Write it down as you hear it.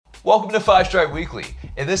Welcome to Five Stripe Weekly.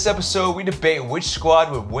 In this episode, we debate which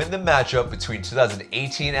squad would win the matchup between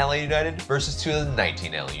 2018 LA United versus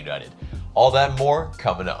 2019 LA United. All that and more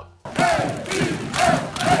coming up.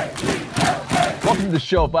 Welcome to the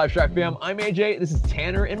show, Five Stripe fam. I'm AJ, this is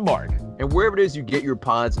Tanner and Mark. And wherever it is you get your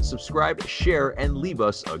pods, subscribe, share, and leave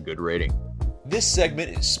us a good rating. This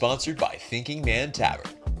segment is sponsored by Thinking Man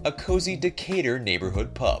Tavern, a cozy Decatur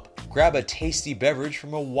neighborhood pub. Grab a tasty beverage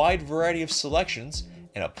from a wide variety of selections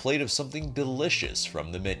and a plate of something delicious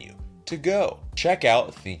from the menu. To go, check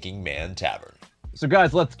out Thinking Man Tavern. So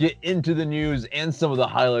guys, let's get into the news and some of the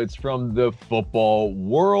highlights from the football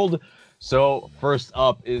world. So first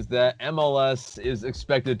up is that MLS is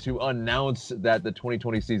expected to announce that the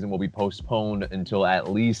 2020 season will be postponed until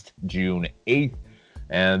at least June 8th,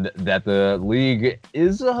 and that the league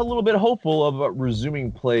is a little bit hopeful of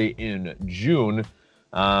resuming play in June.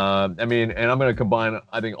 And I'm going to combine,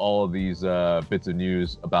 I think, all of these bits of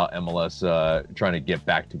news about MLS trying to get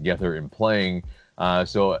back together and playing.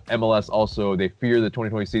 So MLS also, they fear the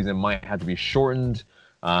 2020 season might have to be shortened.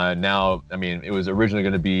 It was originally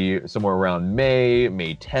going to be somewhere around May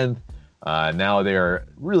 10th. Now they are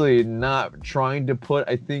really not trying to put,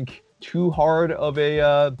 I think, too hard of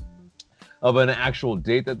an actual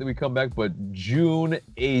date that we come back, but June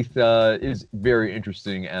 8th is very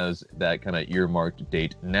interesting as that kind of earmarked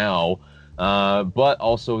date now. But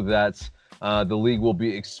also that the league will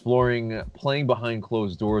be exploring playing behind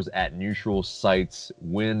closed doors at neutral sites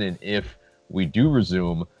when and if we do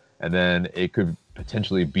resume, and then it could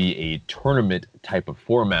potentially be a tournament type of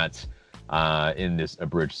format in this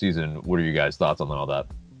abridged season. What are you guys' thoughts on all that?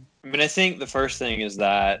 I think the first thing is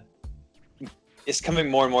that it's coming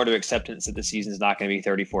more and more to acceptance that the season is not going to be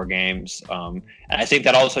 34 games. And I think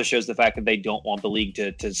that also shows the fact that they don't want the league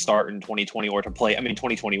to start in 2020 or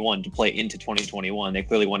 2021 to play into 2021. They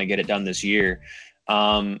clearly want to get it done this year.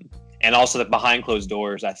 And also that behind closed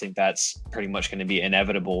doors, I think that's pretty much going to be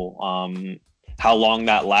inevitable. How long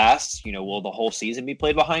that lasts, will the whole season be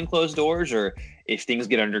played behind closed doors, or if things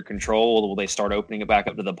get under control, will they start opening it back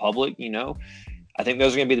up to the public? I think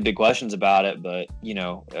those are going to be the big questions about it. But,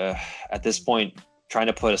 at this point, trying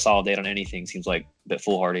to put a solid date on anything seems like a bit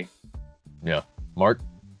foolhardy. Yeah. Mark?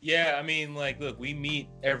 Yeah, look, we meet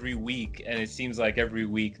every week, and it seems like every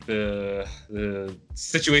week the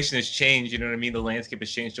situation has changed. The landscape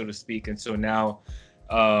has changed, so to speak. And so now,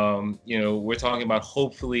 we're talking about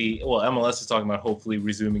MLS is talking about hopefully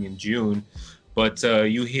resuming in June. But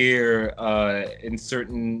you hear in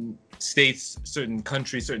certain states, certain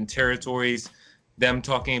countries, certain territories, them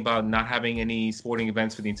talking about not having any sporting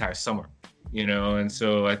events for the entire summer, and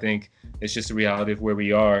so I think it's just a reality of where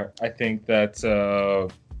we are. I think that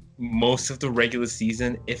most of the regular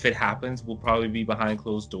season, if it happens, will probably be behind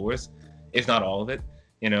closed doors, if not all of it.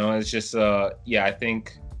 It's just I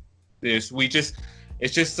think it's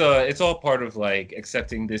all part of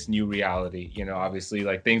accepting this new reality.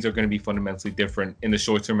 Obviously things are going to be fundamentally different in the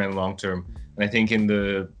short term and long term, and I think in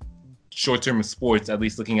the short term of sports, at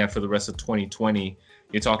least looking at for the rest of 2020,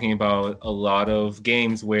 you're talking about a lot of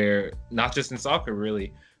games where, not just in soccer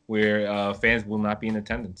really, where fans will not be in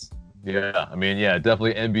attendance. Yeah,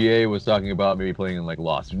 definitely NBA was talking about maybe playing in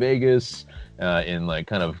Las Vegas, in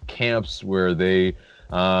kind of camps where they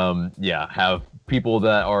have people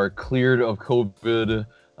that are cleared of COVID,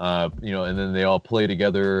 and then they all play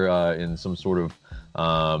together in some sort of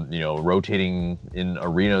rotating in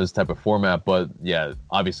arenas type of format. But yeah,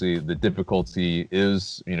 obviously the difficulty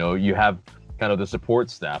is, you have kind of the support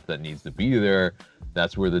staff that needs to be there.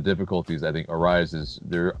 That's where the difficulties, I think, arises.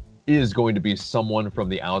 There is going to be someone from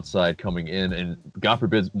the outside coming in, and God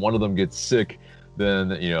forbid one of them gets sick,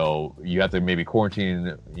 then, you have to maybe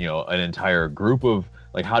quarantine, an entire group of,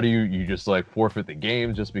 how do you just forfeit the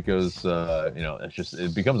game just because,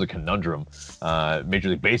 it becomes a conundrum. Major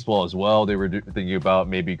League Baseball as well, they were thinking about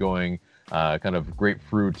maybe going kind of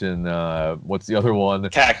grapefruit and what's the other one?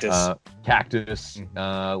 Cactus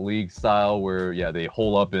league style where, they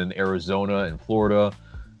hole up in Arizona and Florida.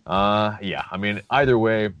 Either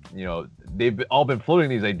way, they've all been floating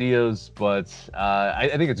these ideas, but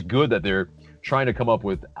I think it's good that they're trying to come up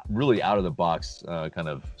with really out of the box kind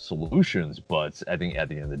of solutions. But I think at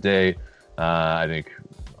the end of the day, I think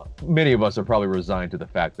many of us are probably resigned to the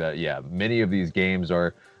fact that, many of these games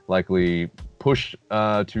are likely pushed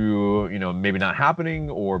to, maybe not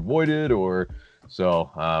happening or voided, or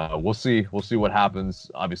so we'll see what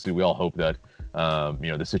happens. Obviously, we all hope that,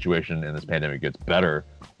 the situation in this pandemic gets better,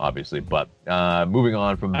 obviously. But moving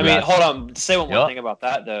on from hold on. Say one more thing about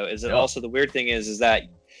that, though, is that also the weird thing is that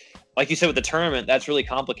like you said with the tournament, that's really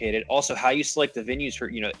complicated. Also, how you select the venues for,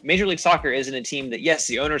 Major League Soccer isn't a team that, yes,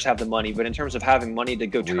 the owners have the money, but in terms of having money to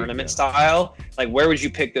go tournament style, like where would you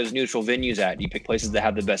pick those neutral venues at? Do you pick places that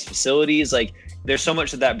have the best facilities? Like there's so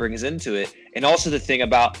much that brings into it. And also the thing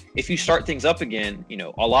about if you start things up again,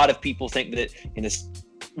 a lot of people think that this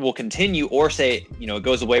will continue, or say, it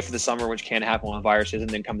goes away for the summer, which can happen with viruses, and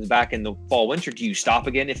then comes back in the fall, winter. Do you stop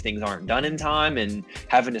again if things aren't done in time and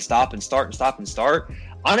having to stop and start and stop and start?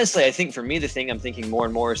 Honestly, I think for me, the thing I'm thinking more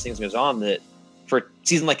and more as things goes on, that for a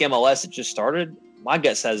season like MLS, it just started, my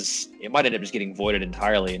gut says it might end up just getting voided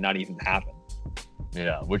entirely and not even happen.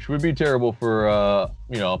 Yeah, which would be terrible for a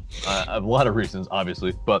lot of reasons,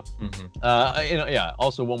 obviously. But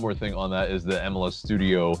also one more thing on that is the MLS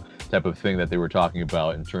Studio type of thing that they were talking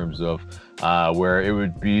about in terms of where it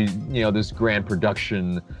would be this grand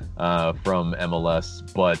production from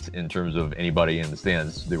MLS, but in terms of anybody in the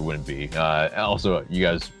stands, there wouldn't be. Also, you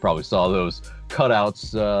guys probably saw those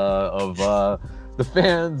cutouts of the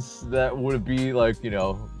fans. That would be like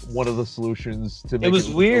one of the solutions to make it was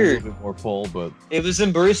weird, a little bit more full. But it was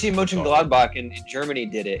in Borussia Mönchengladbach in Germany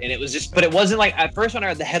did it, and it was just, but it wasn't like, at first when I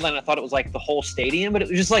read the headline, I thought it was like the whole stadium, but it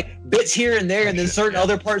was just like bits here and there, and then certain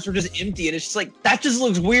other parts were just empty, and it's just like, that just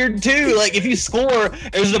looks weird too. Like if you score,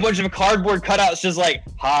 there's a bunch of cardboard cutouts just like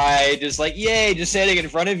hi, just like yay, just standing in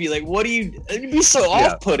front of you. Like what do you? It'd be so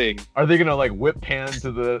off-putting. Are they gonna like whip pan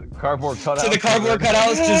to the cardboard cutouts? To the cardboard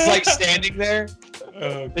cutouts, just like standing there.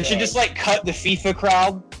 Oh, they should just like cut the FIFA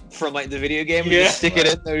crowd from like the video game and just stick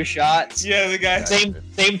it in those shots. Yeah, the guys. Same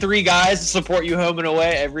three guys to support you home and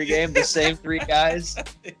away every game. The same three guys,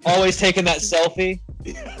 always taking that selfie.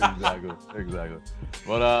 Exactly.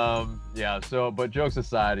 But but jokes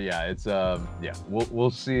aside, it's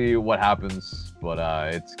we'll see what happens.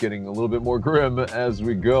 But it's getting a little bit more grim as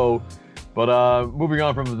we go. But moving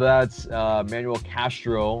on from that, Manuel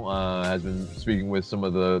Castro has been speaking with some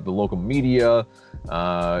of the local media,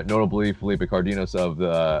 notably Felipe Cardenas of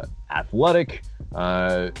the Athletic.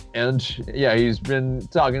 And he's been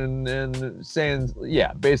talking and saying,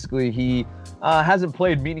 basically he hasn't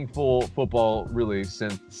played meaningful football really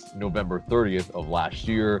since November 30th of last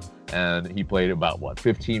year. And he played about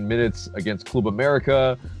 15 minutes against Club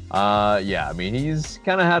America. He's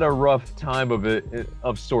kind of had a rough time of it,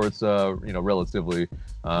 of sorts, relatively,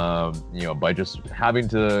 by just having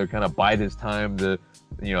to kind of bide his time.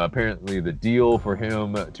 Apparently the deal for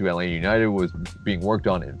him to Atlanta United was being worked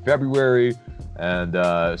on in February.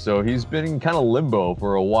 And so he's been kind of limbo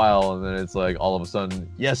for a while. And then it's like all of a sudden,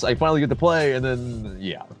 yes, I finally get to play. And then,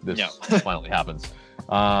 this finally happens.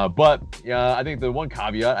 But I think the one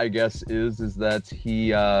caveat, I guess, is that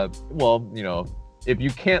he, if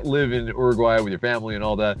you can't live in Uruguay with your family and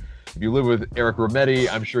all that, if you live with Eric Remedi,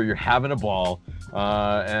 I'm sure you're having a ball. He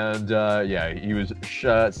was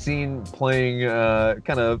seen playing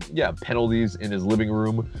penalties in his living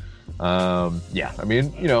room.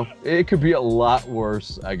 It could be a lot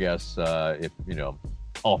worse, I guess, if,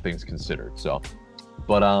 all things considered. So,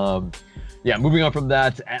 but, moving on from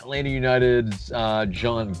that, Atlanta United's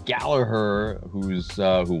John Gallagher, who was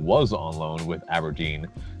on loan with Aberdeen,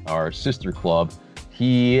 our sister club,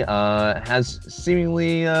 he has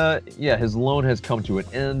seemingly, his loan has come to an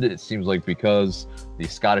end. It seems like because the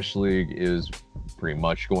Scottish League is pretty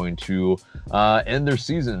much going to end their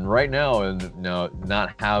season right now and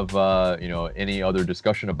not have any other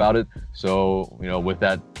discussion about it. So with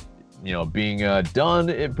that being done,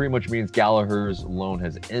 it pretty much means Gallagher's loan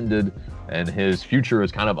has ended and his future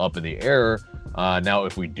is kind of up in the air. Now,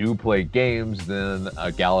 if we do play games, then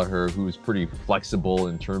Gallagher, who's pretty flexible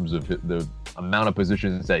in terms of the amount of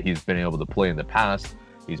positions that he's been able to play in the past,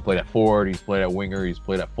 he's played at forward, he's played at winger, he's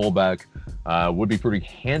played at fullback, would be pretty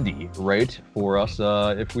handy, right, for us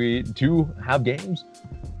if we do have games.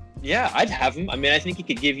 Yeah, I'd have him. I mean, I think he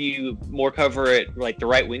could give you more cover at like the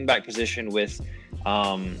right wing back position with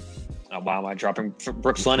why am I dropping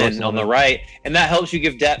Brooks Lennon on the right? And that helps you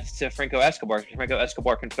give depth to Franco Escobar. Franco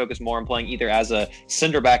Escobar can focus more on playing either as a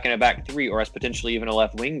center back in a back three or as potentially even a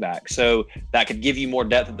left wing back. So that could give you more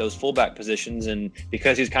depth at those fullback positions. And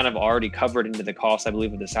because he's kind of already covered into the cost, I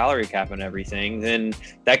believe, of the salary cap and everything, then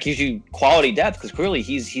that gives you quality depth because clearly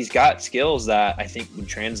he's got skills that I think would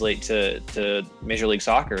translate to Major League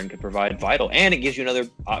Soccer and could provide vital. And it gives you another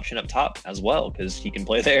option up top as well because he can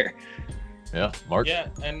play there. Yeah, Mark. Yeah,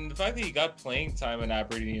 and the fact that he got playing time in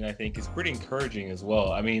Aberdeen, I think, is pretty encouraging as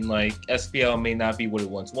well. I mean, like, SPL may not be what it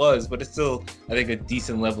once was, but it's still, I think, a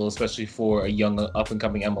decent level, especially for a young,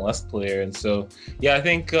 up-and-coming MLS player. And so, yeah, I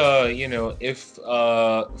think, if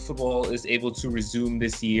football is able to resume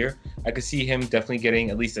this year, I could see him definitely getting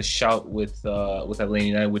at least a shout with Atlanta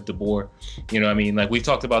United, with De Boer. I mean, like, we've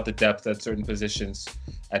talked about the depth at certain positions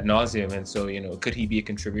ad nauseum, and so, could he be a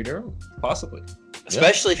contributor? Possibly.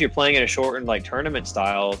 Especially if you're playing in a shortened tournament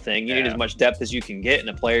style thing, you need as much depth as you can get, and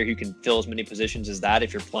a player who can fill as many positions as that.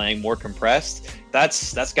 If you're playing more compressed,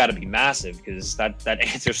 that's got to be massive, because that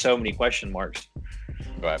answers so many question marks.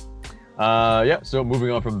 Right. So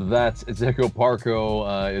moving on from that, Ezequiel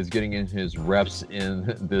Parco is getting in his reps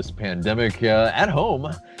in this pandemic at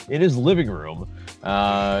home in his living room.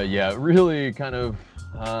 Really kind of.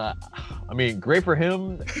 Great for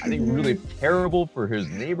him. I think really terrible for his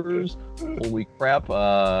neighbors. Holy crap.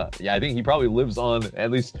 I think he probably lives on,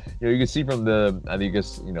 at least, you can see from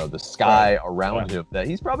the sky around him that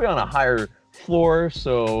he's probably on a higher floor.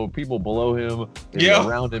 So people below him,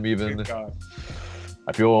 around him even.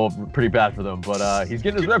 I feel pretty bad for them, but he's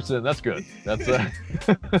getting his reps in. That's good. That's. Can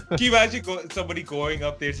you imagine somebody going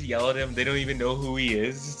up there to yell at him? They don't even know who he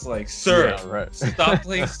is. It's like, sir, stop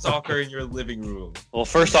playing soccer in your living room. Well,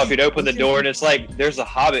 first off, you'd open the door and it's like, there's a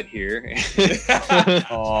hobbit here.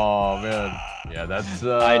 Oh man, yeah, that's.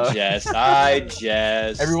 I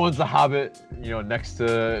jest. Everyone's a hobbit, next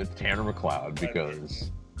to Tanner McLeod, because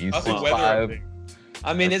he's 6'5".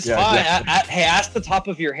 I mean, it's fine. Hey, ask the top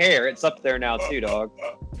of your hair. It's up there now, too, dog.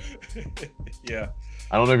 Yeah.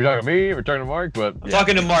 I don't know if you're talking to me or talking to Mark, but... I'm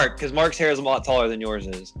talking to Mark, because Mark's hair is a lot taller than yours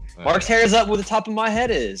is. Mark's hair is up where the top of my head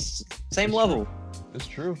is. Same level. It's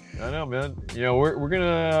true. I know, man. We're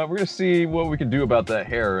gonna see what we can do about that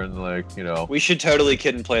hair, and we should totally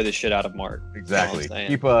kid and play the shit out of Mark. Exactly.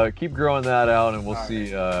 Keep growing that out, and we'll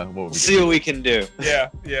see what we can do. Yeah.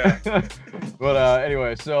 But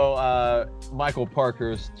anyway, so Michael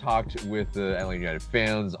Parker's talked with the Atlanta United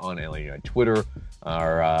fans on Atlanta United Twitter.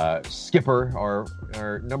 Our skipper,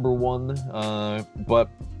 our number one, but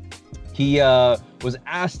he was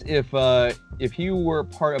asked if he were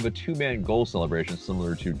part of a two-man goal celebration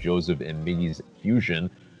similar to Joseph and Miggy's fusion,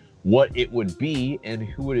 what it would be and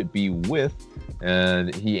who would it be with.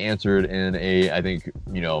 And he answered in a, I think,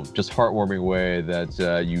 just heartwarming way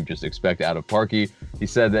that you just expect out of Parky. He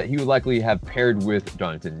said that he would likely have paired with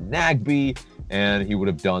Jonathan Nagbe, and he would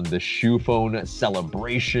have done the shoe phone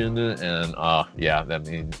celebration. And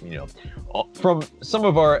from some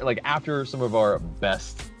of our, after some of our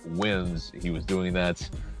best wins, he was doing that.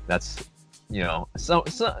 That's, so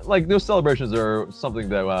those celebrations are something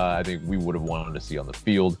that I think we would have wanted to see on the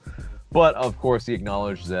field. But of course, he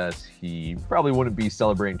acknowledged that he probably wouldn't be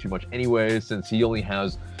celebrating too much anyway, since he only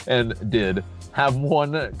has and did have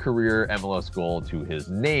one career MLS goal to his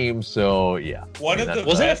name. So yeah, wasn't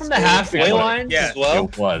it from the halfway line as well?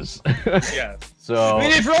 It was. Yeah. So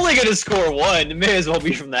if you're only going to score one, it may as well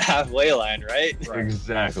be from the halfway line, right?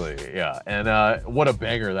 Exactly. Yeah. And what a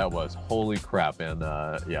banger that was! Holy crap! And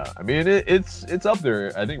I mean, it's up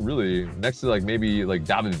there. I think really next to maybe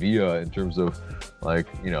David Villa in terms of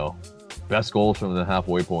best goals from the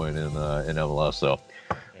halfway point in MLS. So.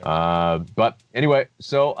 But anyway,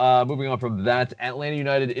 so moving on from that, Atlanta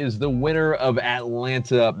United is the winner of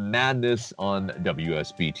Atlanta Madness on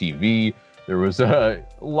WSB TV. There was a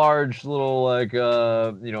large little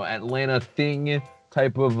Atlanta thing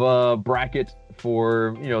type of bracket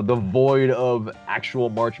for the void of actual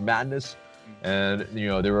March Madness, and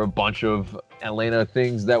there were a bunch of Atlanta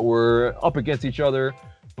things that were up against each other,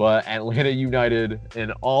 but Atlanta United, in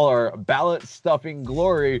all our ballot stuffing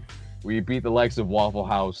glory, we beat the likes of Waffle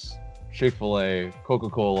House, Chick-fil-A,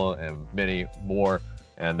 Coca-Cola, and many more.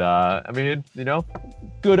 And, good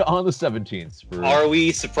on the 17th. Are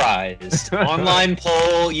we surprised? Online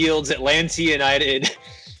poll yields Atlanta United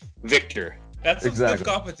victor. That's some tough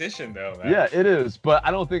competition, though, man. Yeah, it is. But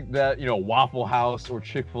I don't think that, Waffle House or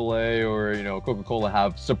Chick-fil-A or, Coca-Cola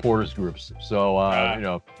have supporters groups.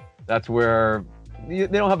 So, that's where they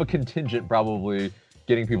don't have a contingent probably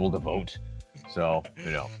getting people to vote. So,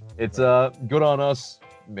 it's good on us.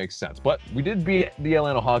 Makes sense. But we did beat the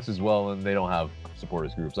Atlanta Hawks as well, and they don't have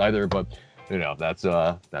supporters groups either. But that's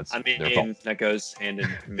their fault. That goes hand in.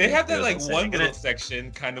 They have that one little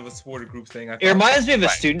section, kind of a supporter group thing. It reminds me of a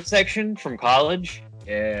student section from college.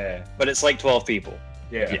 Yeah, but it's 12 people.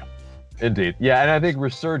 Yeah. Indeed. Yeah, and I think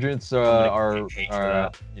Resurgence, our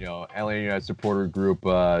Atlanta United supporter group,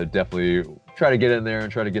 definitely try to get in there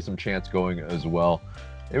and try to get some chants going as well.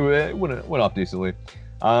 It went off decently.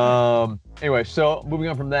 Anyway, so moving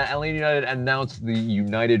on from that, Atlanta United announced the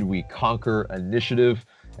United We Conquer initiative.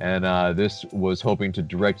 And this was hoping to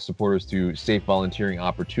direct supporters to safe volunteering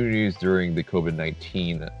opportunities during the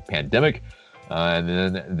COVID-19 pandemic. And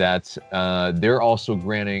then they're also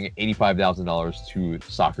granting $85,000 to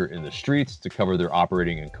Soccer in the Streets to cover their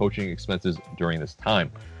operating and coaching expenses during this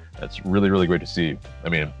time. That's really, really great to see. I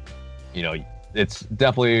mean, it's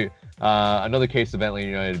definitely another case of Atlanta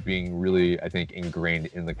United being really, I think, ingrained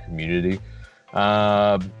in the community.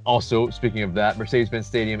 Also, speaking of that, Mercedes-Benz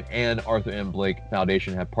Stadium and Arthur M. Blake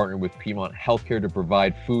Foundation have partnered with Piedmont Healthcare to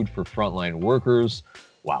provide food for frontline workers.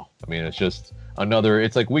 Wow. I mean, it's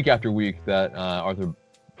like week after week that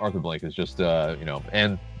Arthur Blake is just,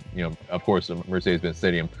 and, of course, Mercedes-Benz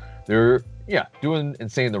Stadium, they're, doing and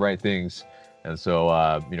saying the right things. And so,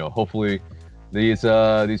 hopefully these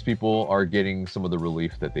people are getting some of the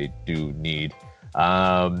relief that they do need.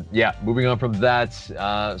 Moving on from that.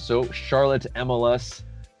 So Charlotte MLS,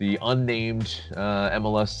 the unnamed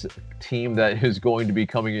MLS team that is going to be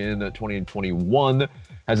coming in 2021,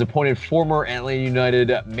 has appointed former Atlanta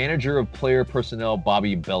United manager of player personnel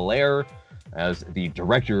Bobby Belair as the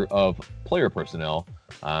director of player personnel.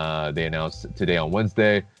 They announced today on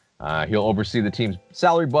Wednesday. He'll oversee the team's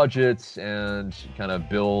salary budgets and kind of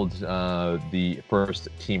build the first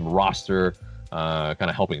team roster, kind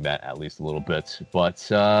of helping that at least a little bit. But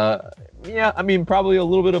probably a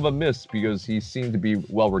little bit of a miss because he seemed to be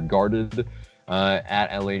well regarded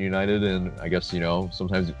at Atlanta United. And I guess,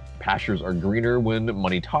 sometimes pastures are greener when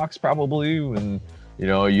money talks, probably. When, you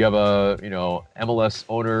have a, MLS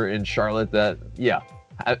owner in Charlotte that,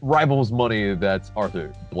 rivals money that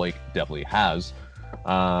Arthur Blake definitely has.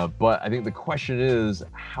 But I think the question is,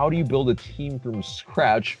 how do you build a team from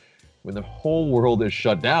scratch when the whole world is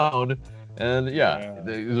shut down? And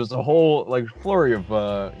there's a whole flurry of,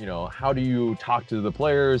 how do you talk to the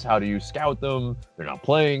players? How do you scout them? They're not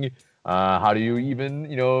playing. How do you even,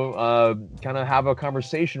 kind of have a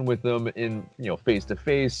conversation with them in, face to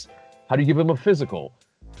face? How do you give them a physical?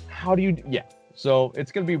 So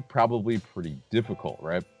it's going to be probably pretty difficult,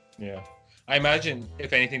 right? Yeah. I imagine,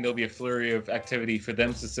 if anything, there'll be a flurry of activity for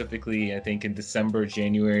them specifically, I think, in December,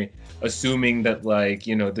 January, assuming that,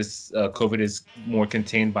 this COVID is more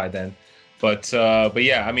contained by then. But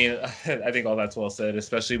yeah, I mean, I think all that's well said,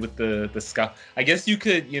 especially with the scout. I guess you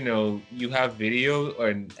could, you have video or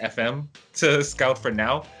an FM to scout for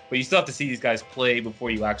now, but you still have to see these guys play before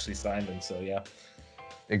you actually sign them. So, yeah.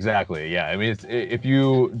 Exactly. Yeah. I mean, if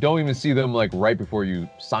you don't even see them right before you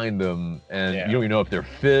sign them, and you don't even know if they're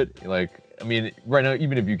fit, right now,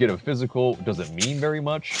 even if you get a physical, it doesn't mean very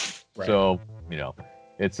much. Right. So,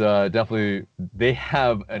 it's definitely, they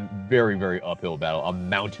have a very, very uphill battle, a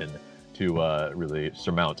mountain to really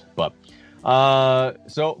surmount. But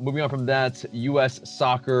so moving on from that, U.S.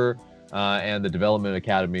 Soccer and the Development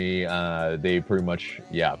Academy, they pretty much,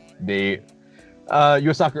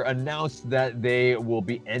 U.S. Soccer announced that they will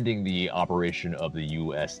be ending the operation of the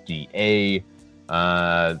USDA,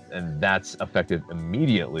 and that's effective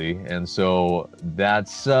immediately. And so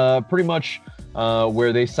that's pretty much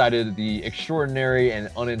where they cited the extraordinary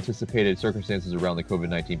and unanticipated circumstances around the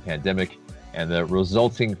COVID-19 pandemic and the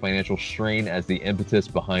resulting financial strain as the impetus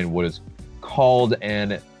behind what is called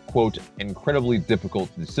an, quote, incredibly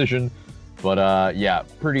difficult decision. But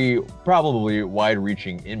pretty probably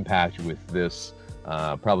wide-reaching impact with this.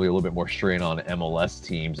 Probably a little bit more strain on MLS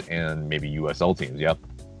teams and maybe USL teams. Yep.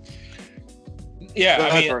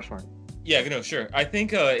 Yeah, first one. Yeah, no, sure. I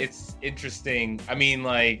think it's interesting. I mean,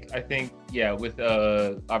 I think, with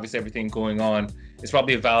obviously everything going on, it's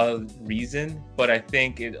probably a valid reason, but I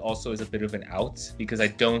think it also is a bit of an out because I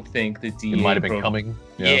don't think the DA... It might have been coming.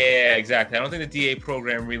 Yeah, exactly. I don't think the DA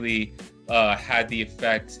program really had the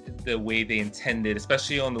effect the way they intended,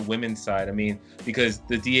 especially on the women's side. I mean, because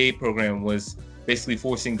the DA program was basically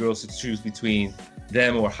forcing girls to choose between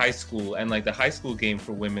them or high school, and the high school game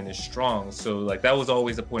for women is strong, so that was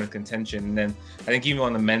always a point of contention. And then I think even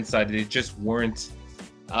on the men's side, they just weren't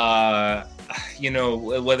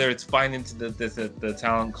whether it's finding the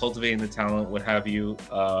talent, cultivating the talent, what have you,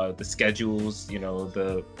 the schedules,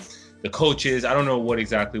 the coaches, I don't know what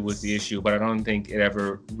exactly was the issue, but I don't think it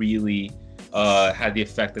ever really had the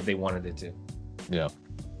effect that they wanted it to. Yeah.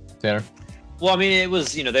 Tanner? Well, I mean, it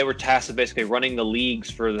was, they were tasked with basically running the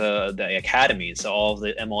leagues for the academies. So all of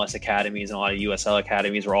the MLS academies and a lot of USL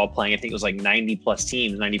academies were all playing. I think it was like 90 plus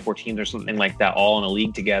teams, 94 teams or something like that, all in a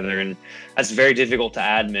league together. And that's very difficult to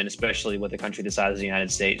admin, especially with a country the size of the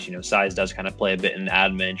United States. Size does kind of play a bit in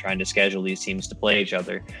admin, trying to schedule these teams to play each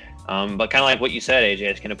other. But kind of like what you said, AJ,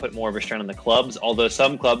 it's going to put more of a strain on the clubs. Although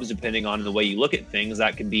some clubs, depending on the way you look at things,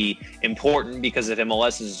 that could be important, because if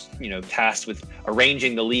MLS is, tasked with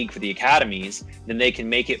arranging the league for the academies, then they can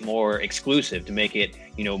make it more exclusive, to make it,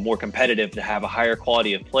 more competitive, to have a higher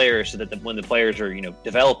quality of players, so that when the players are,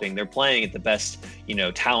 developing, they're playing at the best,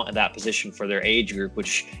 talent at that position for their age group,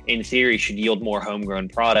 which in theory should yield more homegrown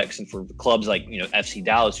products. And for clubs like, FC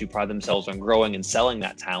Dallas, who pride themselves on growing and selling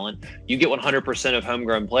that talent, you get 100% of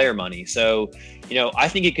homegrown player money. So, I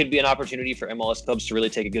think it could be an opportunity for MLS clubs to really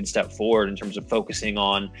take a good step forward in terms of focusing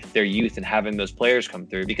on their youth and having those players come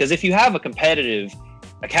through. Because if you have a competitive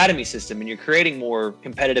academy system and you're creating more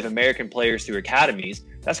competitive American players through academies,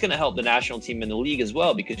 that's going to help the national team in the league as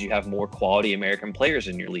well, because you have more quality American players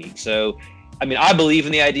in your league. So, I mean, I believe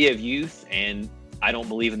in the idea of youth, and I don't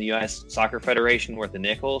believe in the U.S. Soccer Federation worth a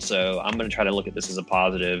nickel. So I'm going to try to look at this as a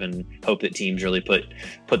positive and hope that teams really put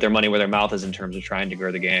their money where their mouth is in terms of trying to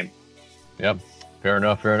grow the game. Yep. Fair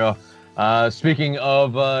enough. Speaking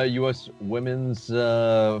of U.S. women's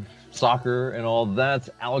soccer and all that,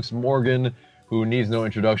 Alex Morgan, who needs no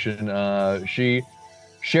introduction, she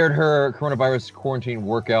shared her coronavirus quarantine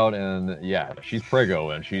workout, and she's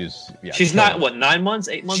prego, and she's not, what, 9 months,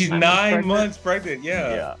 8 months? She's 9 months pregnant.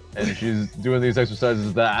 Yeah, and she's doing these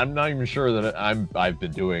exercises that I'm not even sure that I've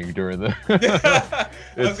been doing during the. I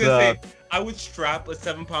was gonna say, I would strap a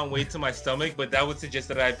 7-pound weight to my stomach, but that would suggest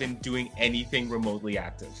that I've been doing anything remotely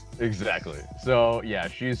active. Exactly. So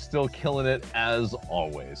she's still killing it as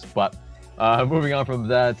always. But moving on from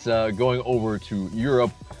that, going over to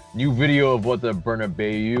Europe, new video of what the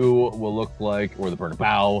Bernabeu will look like, or the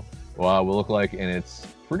Bernabeu will look like, and it's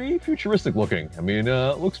pretty futuristic looking. I mean,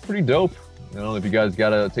 it looks pretty dope. I don't know if you guys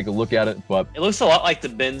gotta take a look at it, but it looks a lot like the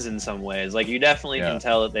Benz in some ways. Like, you definitely can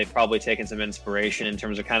tell that they've probably taken some inspiration in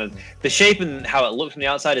terms of kind of the shape, and how it looks from the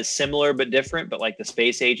outside is similar but different, but like the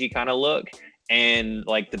space agey kind of look, and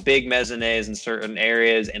like the big mezzanines in certain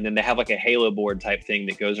areas, and then they have like a halo board type thing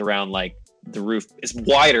that goes around like the roof. It's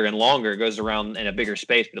wider and longer, it goes around in a bigger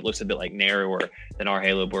space, but it looks a bit like narrower than our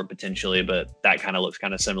halo board potentially, but that kind of looks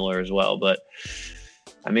kind of similar as well. But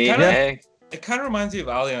I mean, it kind of reminds me of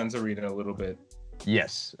Allianz Arena a little bit.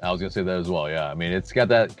 Yes, I was gonna say that as well. Yeah, I mean, it's got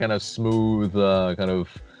that kind of smooth, kind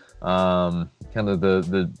of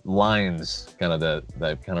the lines, kind of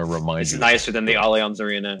that kind of reminds. It's nicer than the Allianz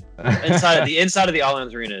Arena. inside of the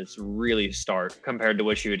Allianz Arena is really stark compared to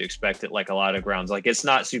what you would expect at like a lot of grounds. Like, it's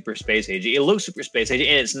not super space agey. It looks super space agey,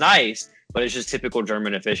 and it's nice, but it's just typical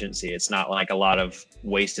German efficiency. It's not like a lot of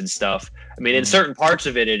wasted stuff. I mean, in certain parts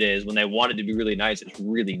of it is. When they want it to be really nice, it's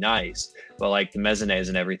really nice. But like the mezzanines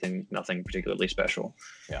and everything, nothing particularly special.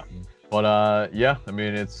 Yeah. But I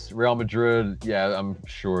mean, it's Real Madrid. Yeah, I'm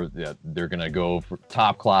sure they're gonna go for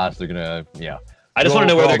top class. They're gonna I just want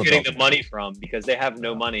to know where they're getting the money from, because they have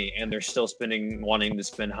no money, and they're still wanting to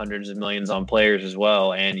spend hundreds of millions on players as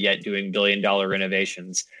well, and yet doing billion-dollar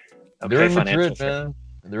renovations. Okay, they're in Madrid, man.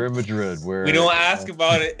 They're in Madrid, where we don't ask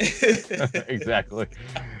about it. Exactly.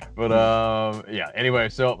 But anyway,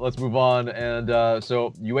 so let's move on. And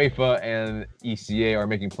so UEFA and ECA are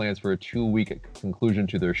making plans for a 2-week conclusion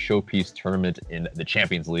to their showpiece tournament in the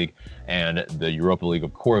Champions League and the Europa League,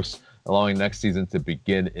 of course, allowing next season to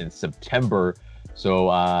begin in September.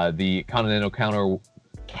 So the Continental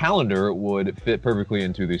calendar would fit perfectly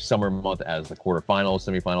into the summer month, as the quarterfinals,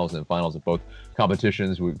 semifinals, and finals of both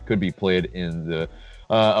competitions could be played in the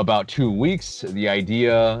about 2 weeks. The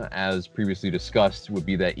idea, as previously discussed, would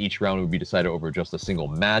be that each round would be decided over just a single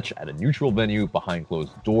match at a neutral venue behind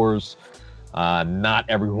closed doors. Not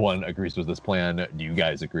everyone agrees with this plan. Do you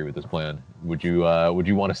guys agree with this plan? Would you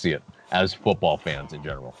want to see it as football fans in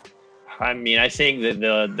general? I mean, I think that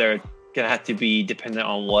they're going to have to be dependent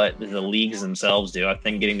on what the leagues themselves do. I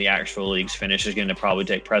think getting the actual leagues finished is going to probably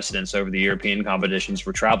take precedence over the European competitions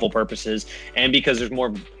for travel purposes, and because there's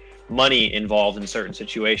more money involved in certain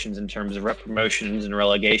situations in terms of promotions and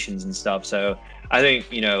relegations and stuff. So I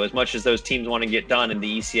think, as much as those teams want to get done, and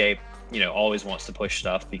the ECA, always wants to push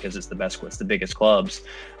stuff because it's the biggest clubs.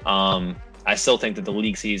 I still think that the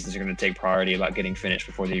league seasons are going to take priority about getting finished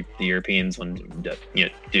before the Europeans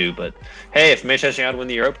do. But hey, if Manchester United win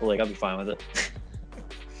the Europa League, I'll be fine with it.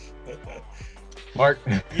 Mark.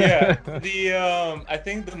 Yeah, I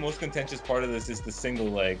think the most contentious part of this is the single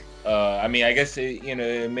leg. I mean, I guess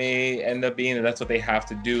it may end up being that that's what they have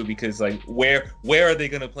to do, because like where are they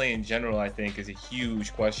going to play in general, I think is a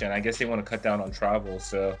huge question. I guess they want to cut down on travel.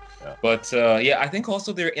 So, yeah. But I think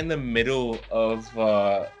also they're in the middle of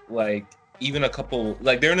even a couple,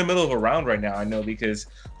 they're in the middle of a round right now. I know, because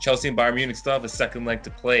Chelsea and Bayern Munich still have a second leg to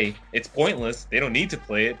play. It's pointless. They don't need to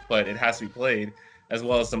play it, but it has to be played, as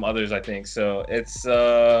well as some others, I think. So that's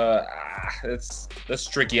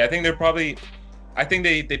tricky. I think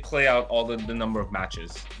they play out all the number of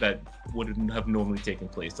matches that wouldn't have normally taken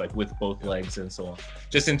place, like with both legs and so on,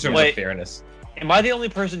 just in terms of fairness. Am I the only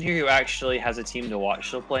person here who actually has a team to watch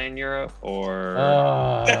still play in Europe, or?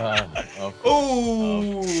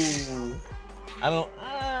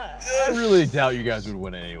 I really doubt you guys would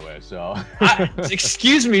win anyway. So.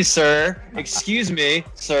 Excuse me, sir. We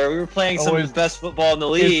were playing some of the best football in the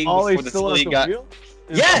league before this league got.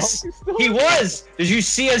 Yes, he was. Did you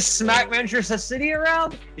see us smack Manchester City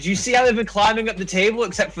around? Did you see how they've been climbing up the table,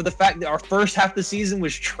 except for the fact that our first half of the season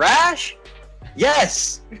was trash?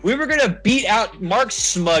 Yes, we were gonna beat out Mark's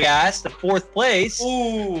smug ass to 4th place.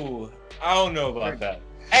 Ooh, I don't know about that.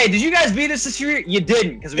 Hey, did you guys beat us this year? You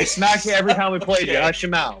didn't, because we smacked you every time we played you. Hush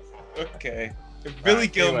your mouth. Okay. If Billy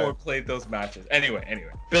Gilmore played those matches. Anyway.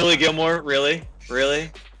 Billy Gilmore, really?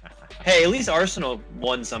 Hey, at least Arsenal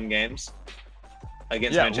won some games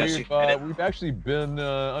against Manchester United. We've actually been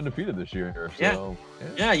undefeated this year. So,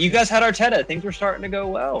 yeah, you guys had Arteta. Things were starting to go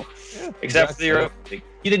well. Yeah, except for the Europa League.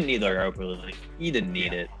 You didn't need the Europa League. You didn't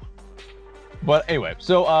need it. But anyway,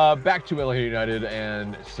 so back to LA United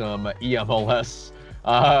and some EMLS.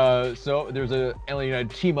 So there's a LA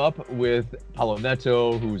United team up with Paulo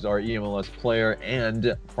Neto, who's our EMLS player,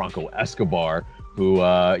 and Franco Escobar, who,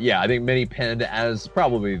 I think many penned as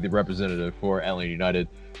probably the representative for LA United.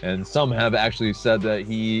 And some have actually said that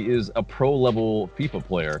he is a pro-level FIFA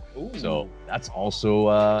player. Ooh. So that's also,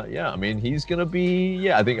 I mean, he's going to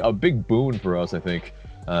be, I think a big boon for us, I think,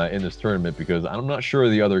 in this tournament, because I'm not sure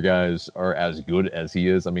the other guys are as good as he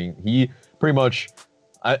is. I mean, he pretty much,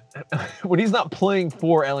 when he's not playing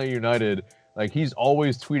for LA United, like, he's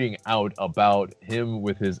always tweeting out about him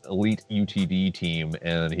with his elite UTD team,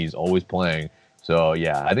 and he's always playing. So,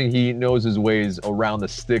 I think he knows his ways around the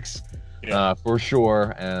sticks. For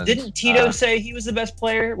sure. And didn't Tito say he was the best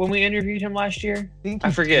player when we interviewed him last year?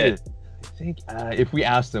 I forget. I think if we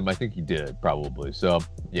asked him, I think he did, probably. So,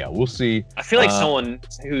 we'll see. I feel like someone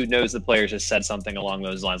who knows the players has said something along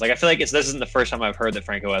those lines. Like, I feel like this isn't the first time I've heard that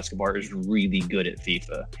Franco Escobar is really good at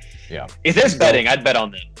FIFA. Yeah. If there's betting, I'd bet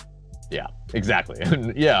on them. Yeah, exactly.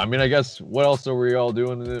 And I mean, I guess what else are we all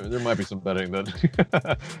doing? There might be some betting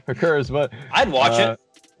that occurs, but I'd watch it.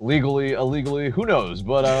 Legally, illegally, who knows?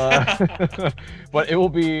 But but it will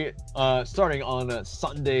be starting on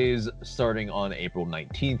Sundays, starting on April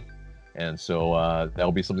 19th. And so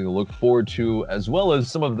that'll be something to look forward to, as well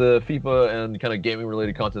as some of the FIFA and kind of gaming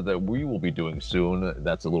related content that we will be doing soon.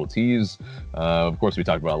 That's a little tease. Of course, we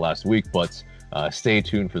talked about it last week, but stay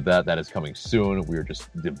tuned for that. That is coming soon. We are just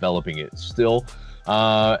developing it still.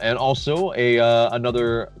 And also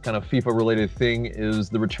another kind of FIFA related thing is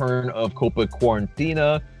the return of Copa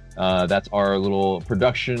Quarantina. That's our little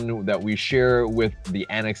production that we share with the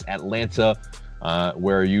Annex Atlanta,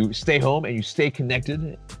 where you stay home and you stay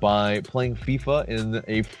connected by playing FIFA in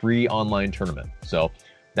a free online tournament. So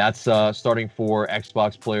that's starting for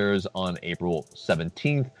Xbox players on April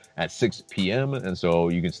 17th at 6 p.m. And so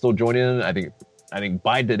you can still join in. I think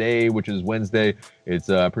by today, which is Wednesday, it's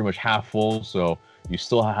pretty much half full. So you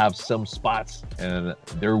still have some spots, and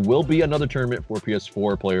there will be another tournament for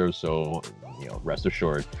PS4 players. So, rest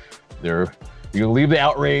assured, you can leave the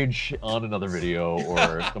outrage on another video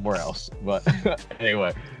or somewhere else. But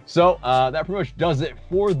anyway, so that pretty much does it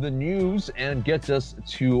for the news and gets us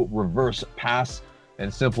to Reverse Pass.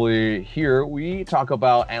 And simply here we talk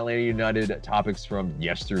about Atlanta United topics from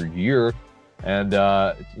yesteryear. And,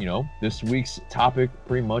 this week's topic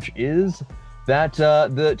pretty much is that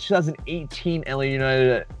the 2018 LA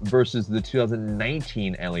United versus the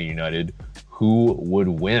 2019 LA United, who would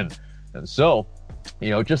win? And so,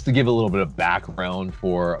 just to give a little bit of background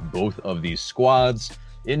for both of these squads,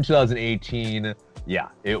 in 2018,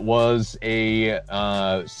 it was a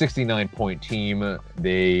 69-point team.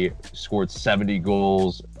 They scored 70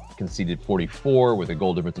 goals, conceded 44 with a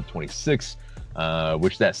goal difference of 26,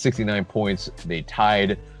 which that 69 points, they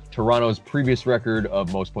tied Toronto's previous record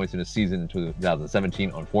of most points in a season in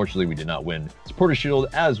 2017. Unfortunately, we did not win Supporters Shield,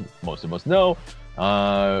 as most of us know.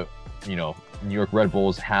 New York Red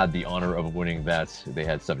Bulls had the honor of winning that. They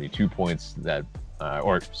had 71 points that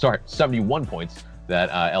LAFC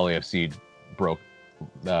broke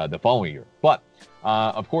the following year. But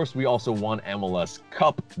of course, we also won MLS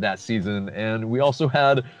Cup that season, and we also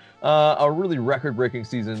had a really record-breaking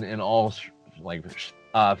season in all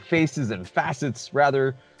faces and facets,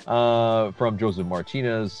 rather, from Joseph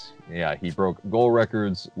Martinez. Yeah, he broke goal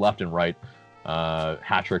records left and right,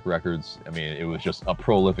 hat-trick records. I mean, it was just a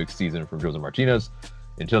prolific season from Joseph Martinez.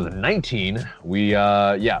 In 2019, we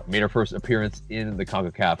made our first appearance in the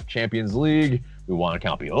CONCACAF Champions League. We won a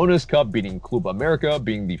Campeones Cup, beating Club America,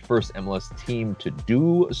 being the first MLS team to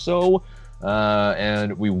do so.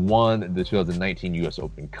 And we won the 2019 U.S.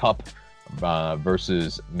 Open Cup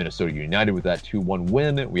versus Minnesota United with that 2-1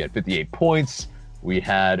 win. We had 58 points. We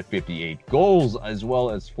had 58 goals, as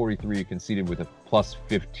well as 43 conceded with a plus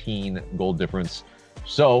 15 goal difference.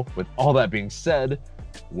 So, with all that being said,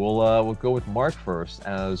 we'll go with Mark first.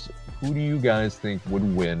 As who do you guys think would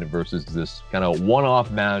win versus this kind of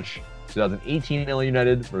one-off match, 2018 LA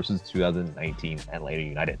United versus 2019 Atlanta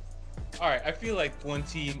United? All right, I feel like one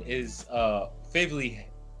team is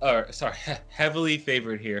heavily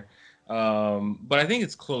favored here, but I think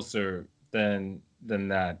it's closer than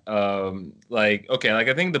that.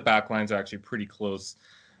 I think the back lines are actually pretty close,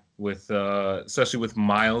 with especially with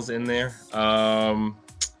Miles in there.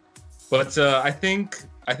 But I think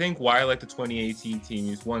why I like the 2018 team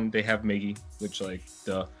is, one, they have Miggy, which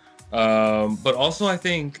duh. But also I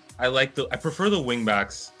think I prefer the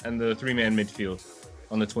wingbacks and the three-man midfield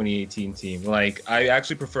on the 2018 team. I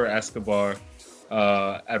actually prefer Escobar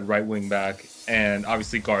at right wing back, and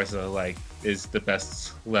obviously Garza is the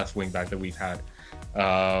best left wing back that we've had,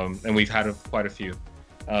 and we've had quite a few.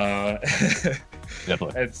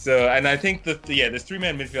 Definitely. And I think this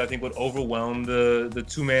three-man midfield I think would overwhelm the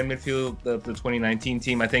two-man midfield of the 2019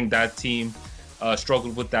 team. I think that team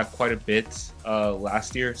struggled with that quite a bit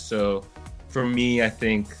last year. So for me, I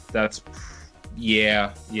think that's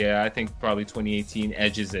I think probably 2018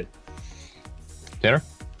 edges it. Tanner?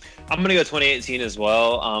 I'm going to go 2018 as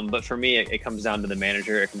well. But for me, it comes down to the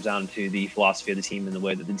manager. It comes down to the philosophy of the team and the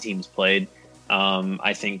way that the team's played.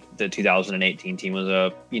 I think the 2018 team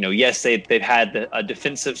was yes, they've had a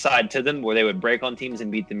defensive side to them where they would break on teams and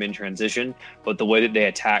beat them in transition. But the way that they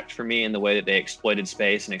attacked, for me, and the way that they exploited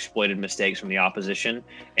space and exploited mistakes from the opposition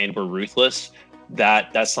and were ruthless,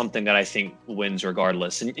 that's something that I think wins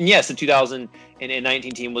regardless. And yes, the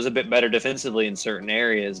 2019 team was a bit better defensively in certain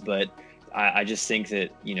areas, but I just think that,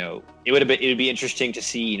 it would be interesting to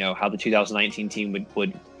see, how the 2019 team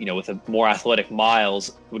would with a more athletic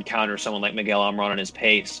Miles would counter someone like Miguel Almiron and his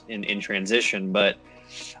pace in transition. But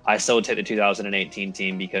I still would take the 2018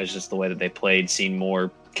 team because just the way that they played seemed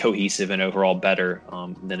more cohesive and overall better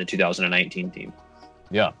than the 2019 team.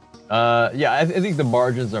 Yeah. I think the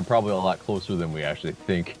margins are probably a lot closer than we actually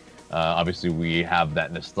think. Obviously, we have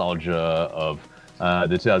that nostalgia of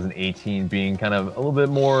the 2018 being kind of a little bit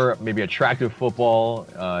more maybe attractive football,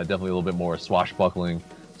 definitely a little bit more swashbuckling.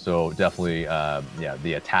 So definitely,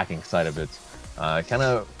 the attacking side of it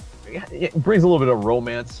it brings a little bit of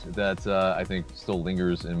romance that I think still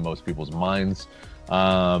lingers in most people's minds.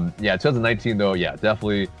 2019 though,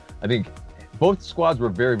 definitely. I think both squads were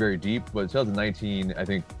very, very deep, but 2019, I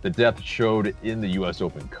think the depth showed in the U.S.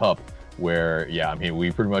 Open Cup, where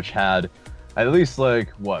we pretty much had at least 5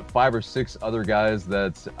 or 6 other guys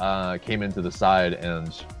that came into the side,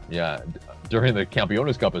 and during the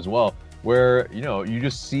Campeones Cup as well, where you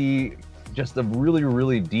just see just a really,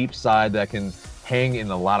 really deep side that can hang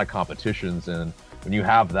in a lot of competitions. And when you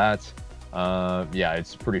have that,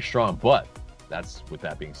 it's pretty strong. But with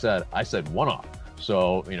that being said, I said one-off.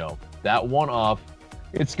 So that one-off,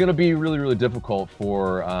 it's going to be really, really difficult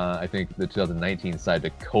for I think the 2019 side to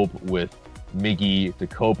cope with Miggy, to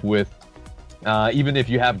cope with even if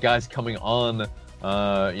you have guys coming on,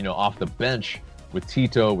 off the bench with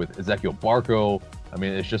Tito, with Ezequiel Barco. I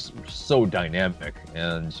mean, it's just so dynamic,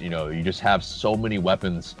 and you just have so many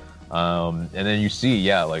weapons. And then you see,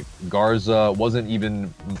 Garza wasn't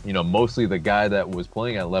even, mostly the guy that was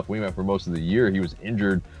playing at left wingback for most of the year. He was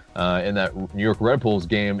injured in that New York Red Bulls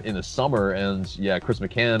game in the summer, and Chris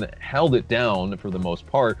McCann held it down for the most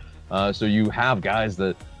part. So you have guys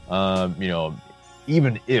that,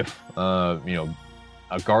 even if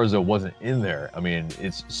Garza wasn't in there, I mean,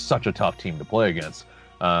 it's such a tough team to play against.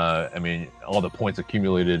 All the points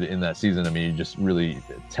accumulated in that season, it just really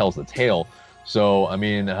tells the tale. So,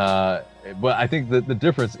 but I think that the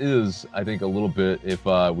difference is, I think, a little bit if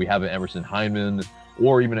we have an Emerson Hyndman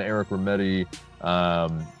or even an Eric Remedi,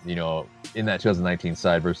 in that 2019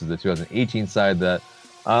 side versus the 2018 side that,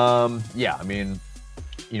 you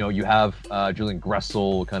have Julian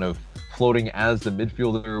Gressel kind of floating as the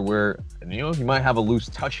midfielder where, he might have a loose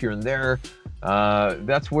touch here and there.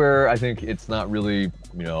 That's where I think it's not really,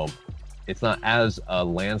 it's not as a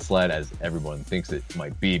landslide as everyone thinks it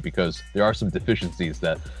might be, because there are some deficiencies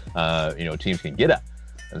that, teams can get at.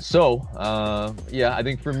 And so, I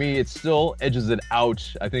think for me, it still edges it out.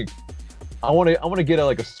 I think I want to get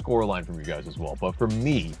a score line from you guys as well. But for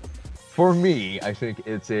me, I think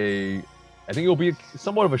it will be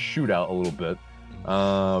somewhat of a shootout a little bit.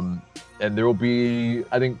 And there will be,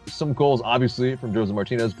 I think, some goals, obviously, from Joseph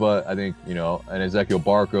Martinez, but I think, and Ezequiel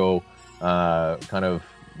Barco, kind of,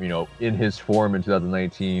 in his form in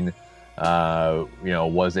 2019,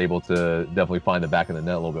 was able to definitely find the back of the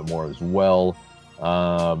net a little bit more as well.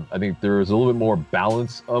 I think there was a little bit more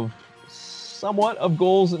balance of somewhat of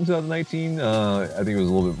goals in 2019. I think it was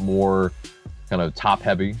a little bit more kind of top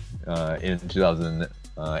heavy in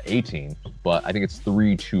 2018, but I think it's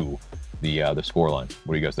 3-2 the scoreline.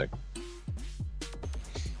 What do you guys think?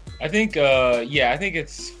 I think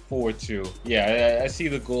it's 4-2. Yeah, I see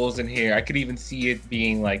the goals in here. I could even see it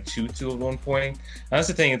being like 2-2 at one point. And that's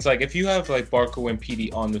the thing. It's like if you have like Barco and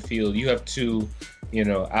Petey on the field, you have two,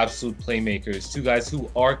 absolute playmakers, two guys who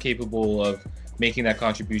are capable of making that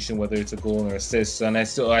contribution, whether it's a goal or assist. And I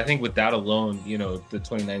think with that alone, the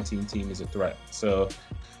 2019 team is a threat. So,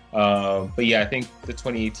 but yeah, I think the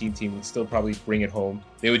 2018 team would still probably bring it home.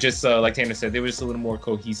 They would just, like Tanner said, they were just a little more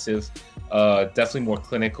cohesive, definitely more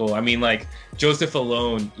clinical. I mean, like Joseph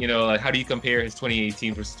alone, how do you compare his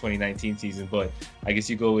 2018 versus 2019 season? But I guess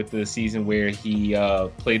you go with the season where he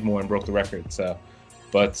played more and broke the record. So,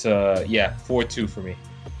 but 4-2 for me.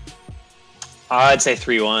 I'd say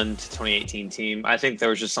 3-1 to 2018 team. I think there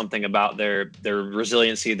was just something about their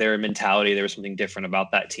resiliency, their mentality. There was something different about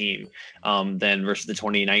that team than versus the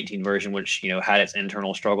 2019 version, which had its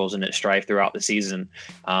internal struggles and its strife throughout the season.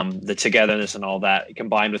 The togetherness and all that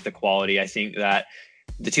combined with the quality, I think that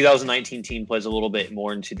the 2019 team plays a little bit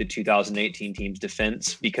more into the 2018 team's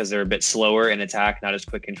defense because they're a bit slower in attack, not as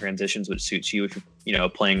quick in transitions, which suits you if you're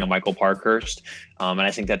playing a Michael Parkhurst. And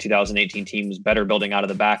I think that 2018 team was better building out of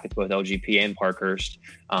the back with both LGP and Parkhurst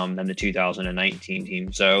than the 2019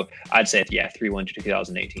 team. So I'd say 3-1 to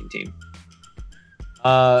 2018 team.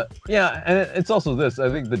 And it's also this.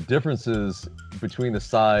 I think the differences between the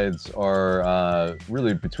sides are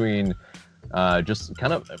really between just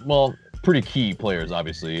kind of pretty key players,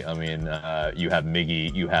 obviously. I mean, you have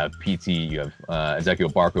Miggy, you have PT, you have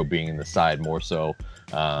Ezequiel Barco being in the side more so.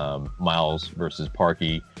 Miles versus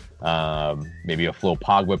Parkey. Maybe a Flo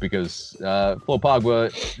Pogba because Flo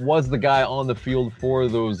Pogba was the guy on the field for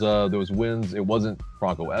those wins. It wasn't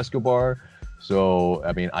Franco Escobar. So,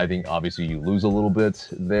 I mean, I think obviously you lose a little bit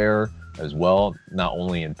there as well, not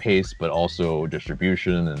only in pace, but also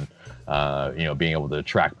distribution and, being able to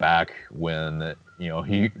track back when,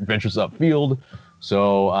 he ventures upfield.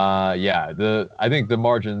 So, I think the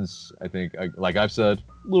margins, like I've said,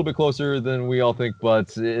 a little bit closer than we all think,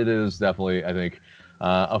 but it is definitely, I think,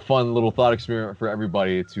 a fun little thought experiment for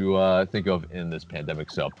everybody to think of in this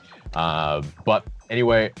pandemic. So, but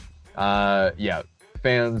anyway,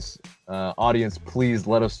 fans, audience, please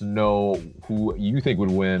let us know who you think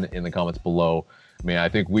would win in the comments below. I mean, I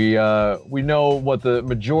think we know what the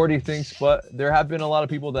majority thinks, but there have been a lot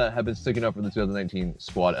of people that have been sticking up for the 2019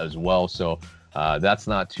 squad as well. So that's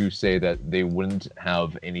not to say that they wouldn't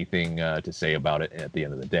have anything to say about it at the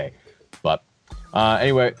end of the day. But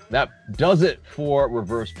anyway, that does it for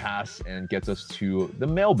Reverse Pass and gets us to the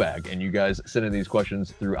mailbag. And you guys send in these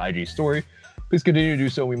questions through IG Story. Please continue to do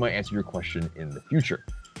so. We might answer your question in the future.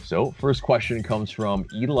 So first question comes from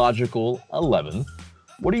Elogical11.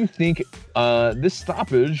 What do you think this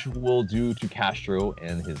stoppage will do to Castro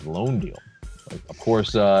and his loan deal? Of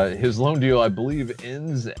course, his loan deal, I believe,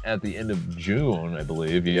 ends at the end of June, I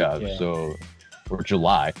believe. Yeah. So, or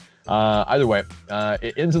July. Either way,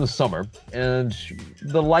 it ends in the summer. And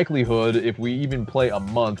the likelihood, if we even play a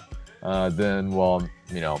month, then,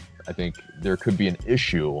 I think there could be an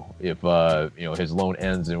issue if, his loan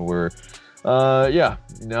ends and we're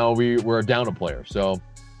down a player. So,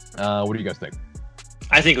 what do you guys think?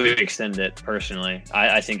 I think we extend it personally.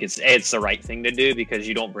 I think it's the right thing to do because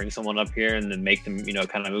you don't bring someone up here and then make them,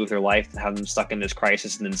 kind of move their life and have them stuck in this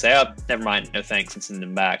crisis and then say, oh, never mind, no thanks, and send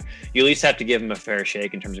them back. You at least have to give him a fair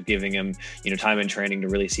shake in terms of giving him, time in training to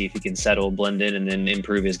really see if he can settle, blend in, and then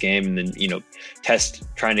improve his game and then, test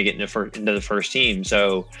trying to get into the first team.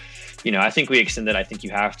 So, I think we extend it. I think you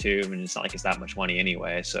have to. I mean, it's not like it's that much money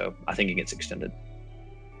anyway. So I think it gets extended.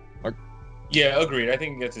 Mark? Yeah, agreed. I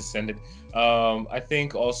think it gets extended. I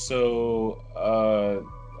think also,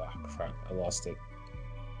 crap, I lost it.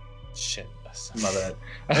 Shit. My bad.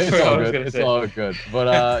 It's all good. It's all good.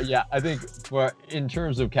 But yeah, I think in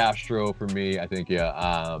terms of Castro, for me, I think you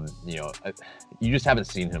just haven't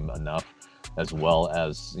seen him enough, as well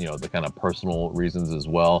as the kind of personal reasons as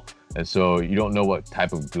well, and so you don't know what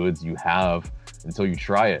type of goods you have until you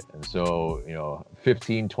try it. And so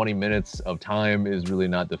 15-20 minutes of time is really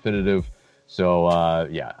not definitive. So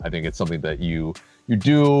yeah, I think it's something that you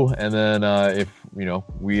do, and then if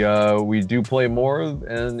we do play more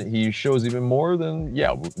and he shows even more, then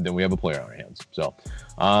yeah, then we have a player on our hands. So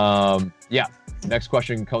yeah, next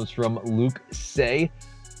question comes from Luke Say.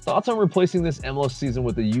 Thoughts on replacing this MLS season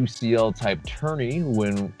with a UCL type tourney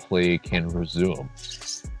when play can resume?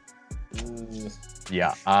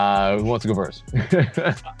 Yeah, who wants to go first?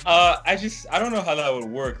 I don't know how that would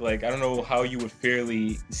work. Like, I don't know how you would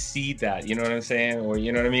fairly seed that. You know what I'm saying? Or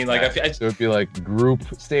you know what I mean? Like, so it'd be like group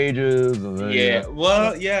stages, and then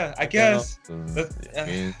I guess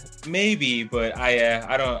maybe, but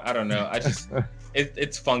I don't know. I just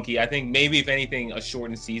it's funky. I think maybe if anything, a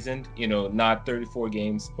shortened season. Not 34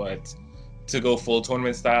 games, but to go full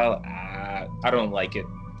tournament style. I don't like it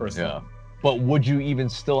personally. Yeah. But would you even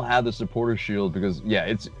still have the supporter shield? Because yeah,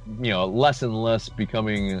 it's less and less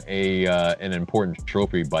becoming an important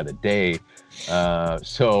trophy by the day.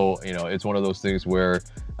 So it's one of those things where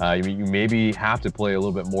you maybe have to play a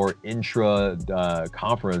little bit more intra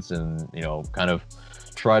conference, and kind of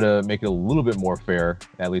try to make it a little bit more fair,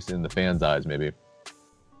 at least in the fans' eyes, maybe.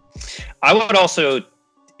 I would also.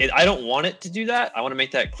 I don't want it to do that. I want to make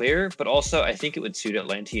that clear, but also I think it would suit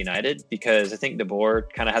Atlanta United, because I think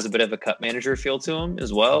DeBoer kind of has a bit of a cup manager feel to him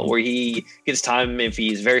as well, where he gets time if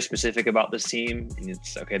he's very specific about this team, and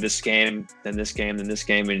it's okay, this game, then this game, then this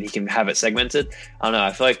game, and he can have it segmented. I don't know.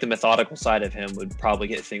 I feel like the methodical side of him would probably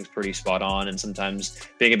get things pretty spot on, and sometimes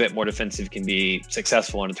being a bit more defensive can be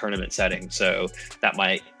successful in a tournament setting. So that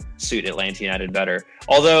might suit Atlanta United better.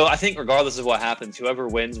 Although I think regardless of what happens, whoever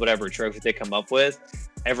wins whatever trophy they come up with,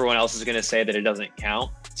 everyone else is going to say that it doesn't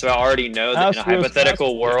count. So I already know that in a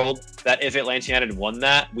hypothetical world, that if Atlanta United won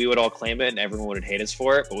that, we would all claim it and everyone would hate us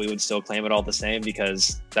for it, but we would still claim it all the same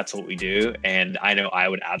because that's what we do. And I know I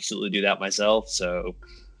would absolutely do that myself. So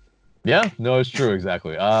yeah, no, it's true.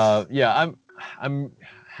 Exactly. Yeah, I'm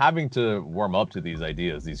having to warm up to these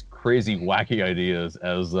ideas, these crazy, wacky ideas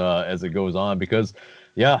as it goes on, because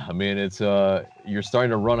yeah, I mean, it's you're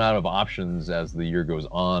starting to run out of options as the year goes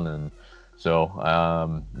on, and so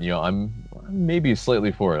I'm maybe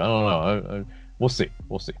slightly for it. I don't know. We'll see.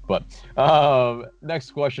 But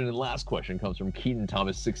next question and last question comes from Keaton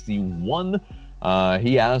Thomas 61.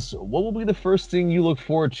 He asks, what will be the first thing you look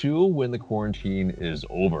forward to when the quarantine is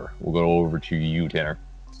over? We'll go over to you, Tanner.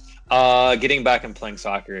 Getting back and playing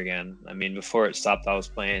soccer again. I mean, before it stopped, I was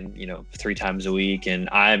playing, 3 times a week, and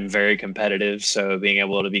I'm very competitive. So being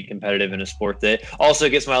able to be competitive in a sport that also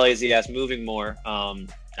gets my lazy ass moving more.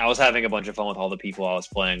 I was having a bunch of fun with all the people I was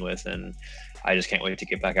playing with, and I just can't wait to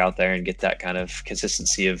get back out there and get that kind of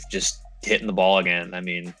consistency of just hitting the ball again. I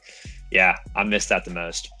mean, yeah, I miss that the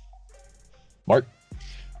most. Mark?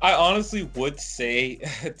 I honestly would say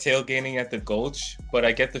tailgating at the Gulch, but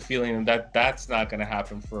I get the feeling that that's not going to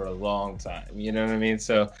happen for a long time. You know what I mean?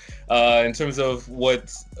 So in terms of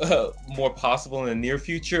what's more possible in the near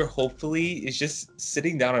future, hopefully, is just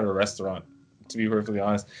sitting down at a restaurant, to be perfectly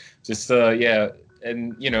honest. Just, yeah,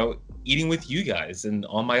 and, eating with you guys and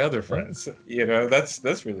all my other friends.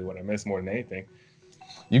 That's really what I miss more than anything.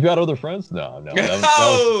 You got other friends? No. That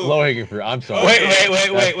was low-hanging fruit. I'm sorry.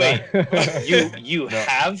 Wait. You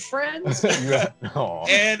have friends?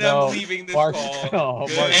 I'm leaving this call.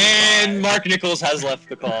 And Mark Nichols has left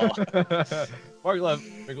the call. Mark left.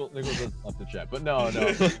 Nichols has left the chat. But no.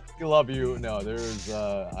 We love you. No, there's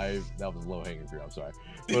that was low-hanging fruit. I'm sorry.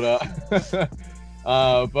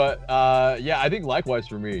 But yeah, I think likewise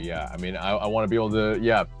for me. Yeah, I mean, I want to be able to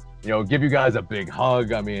give you guys a big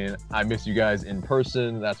hug. I mean, I miss you guys in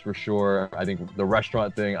person, that's for sure. I think the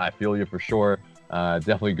restaurant thing, I feel you for sure.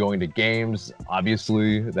 Definitely going to games,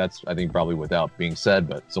 obviously. That's, I think, probably without being said,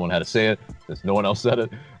 but someone had to say it because no one else said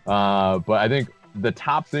it. But I think the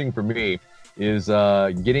top thing for me is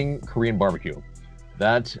getting Korean barbecue.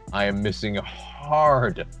 That I am missing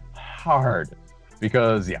hard.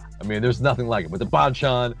 Because, yeah, I mean, there's nothing like it. With the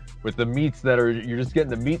banchan, with the meats you're just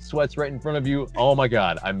getting the meat sweats right in front of you. Oh my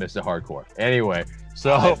God, I miss it hardcore. Anyway,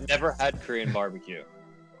 so. I've never had Korean barbecue.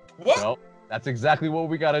 What? Well, that's exactly what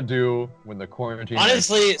we got to do when the quarantine.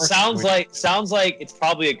 Honestly, it sounds like it's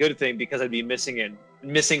probably a good thing, because I'd be missing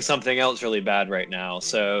something else really bad right now.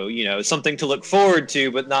 So, something to look forward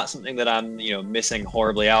to, but not something that I'm, missing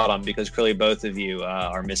horribly out on, because clearly both of you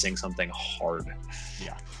are missing something hard.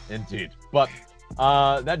 Yeah, indeed. But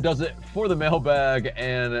that does it for the mailbag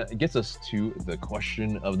and gets us to the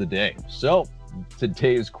question of the day. So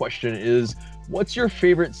today's question is, what's your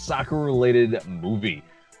favorite soccer-related movie?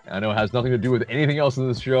 I know it has nothing to do with anything else in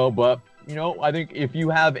this show, but I think if you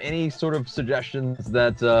have any sort of suggestions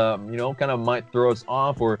that kind of might throw us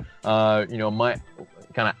off, or might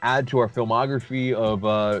kind of add to our filmography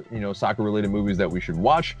of soccer-related movies that we should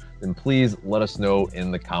watch, then please let us know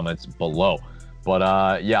in the comments below. But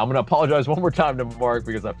I'm gonna apologize one more time to Mark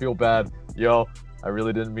because I feel bad. I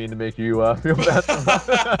really didn't mean to make you feel bad.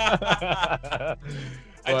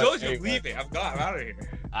 I told you, anyway. Leave it. I'm gone. I'm out of here.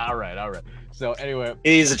 All right. So anyway,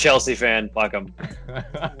 he's a Chelsea fan. Fuck him.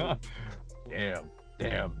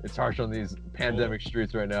 Damn. It's harsh on these pandemic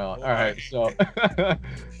streets right now. All right. So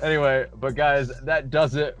anyway, but guys, that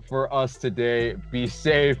does it for us today. Be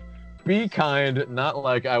safe. Be kind. Not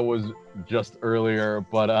like I was just earlier,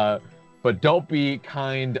 but don't be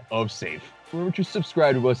kind of safe. Remember to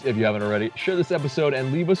subscribe to us if you haven't already. Share this episode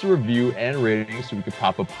and leave us a review and rating so we can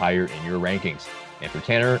pop up higher in your rankings. And for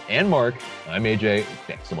Tanner and Mark, I'm AJ.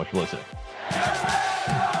 Thanks so much for listening.